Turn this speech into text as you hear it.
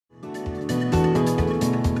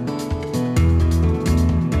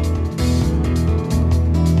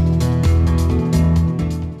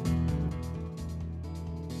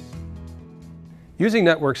Using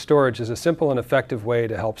network storage is a simple and effective way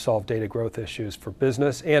to help solve data growth issues for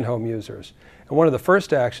business and home users. And one of the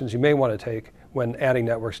first actions you may want to take when adding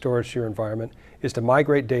network storage to your environment is to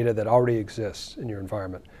migrate data that already exists in your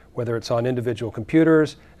environment, whether it's on individual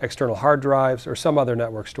computers, external hard drives, or some other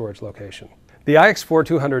network storage location. The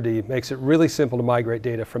iX4200D makes it really simple to migrate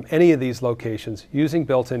data from any of these locations using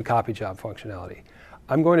built-in copy job functionality.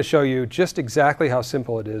 I'm going to show you just exactly how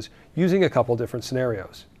simple it is using a couple different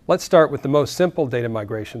scenarios. Let's start with the most simple data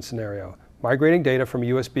migration scenario, migrating data from a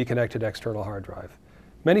USB-connected external hard drive.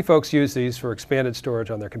 Many folks use these for expanded storage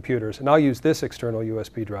on their computers, and I'll use this external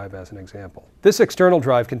USB drive as an example. This external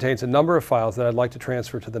drive contains a number of files that I'd like to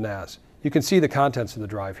transfer to the NAS. You can see the contents of the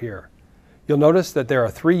drive here. You'll notice that there are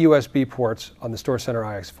 3 USB ports on the StorCenter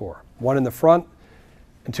iX4, 1 in the front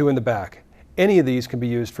and 2 in the back. Any of these can be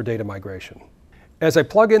used for data migration. As I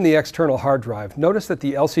plug in the external hard drive, notice that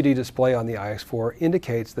the LCD display on the iX4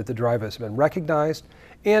 indicates that the drive has been recognized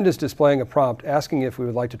and is displaying a prompt asking if we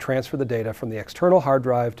would like to transfer the data from the external hard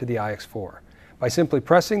drive to the iX4. By simply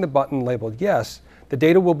pressing the button labeled Yes, the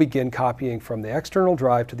data will begin copying from the external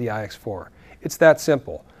drive to the iX4. It's that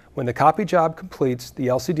simple. When the copy job completes, the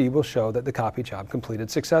LCD will show that the copy job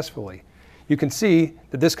completed successfully. You can see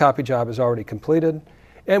that this copy job is already completed,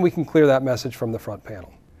 and we can clear that message from the front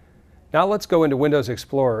panel. Now let's go into Windows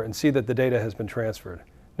Explorer and see that the data has been transferred.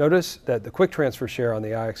 Notice that the Quick Transfer Share on the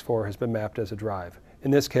iX4 has been mapped as a drive,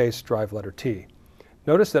 in this case, drive letter T.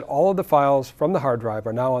 Notice that all of the files from the hard drive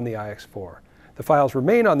are now on the iX4. The files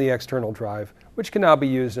remain on the external drive, which can now be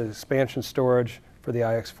used as expansion storage for the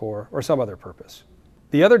iX4 or some other purpose.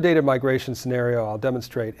 The other data migration scenario I'll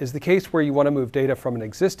demonstrate is the case where you want to move data from an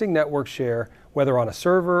existing network share, whether on a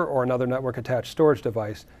server or another network-attached storage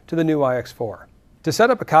device, to the new iX4. To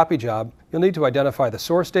set up a copy job, you'll need to identify the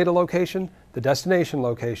source data location, the destination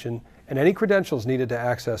location, and any credentials needed to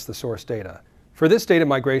access the source data. For this data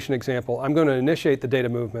migration example, I'm going to initiate the data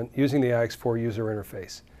movement using the iX4 user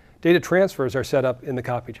interface. Data transfers are set up in the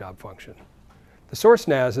copy job function. The source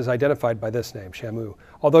NAS is identified by this name, Shamu,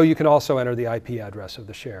 although you can also enter the IP address of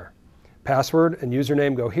the share. Password and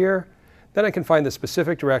username go here, then I can find the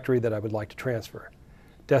specific directory that I would like to transfer.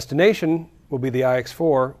 Destination will be the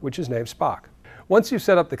iX4, which is named Spock. Once you've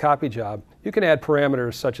set up the copy job, you can add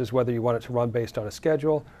parameters such as whether you want it to run based on a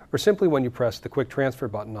schedule or simply when you press the Quick Transfer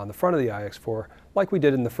button on the front of the iX4 like we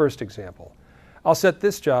did in the first example. I'll set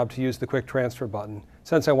this job to use the Quick Transfer button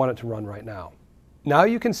since I want it to run right now. Now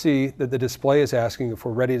you can see that the display is asking if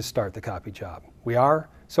we're ready to start the copy job. We are,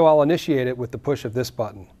 so I'll initiate it with the push of this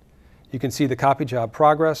button. You can see the copy job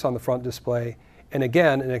progress on the front display and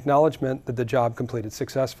again an acknowledgement that the job completed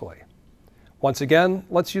successfully. Once again,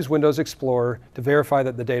 let's use Windows Explorer to verify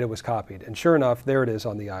that the data was copied, and sure enough, there it is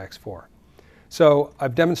on the iX4. So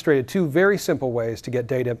I've demonstrated 2 very simple ways to get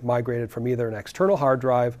data migrated from either an external hard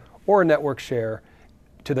drive or a network share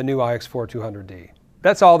to the new iX4200D.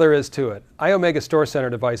 That's all there is to it. Iomega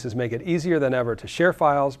StorCenter devices make it easier than ever to share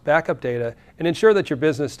files, back up data, and ensure that your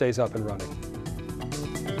business stays up and running.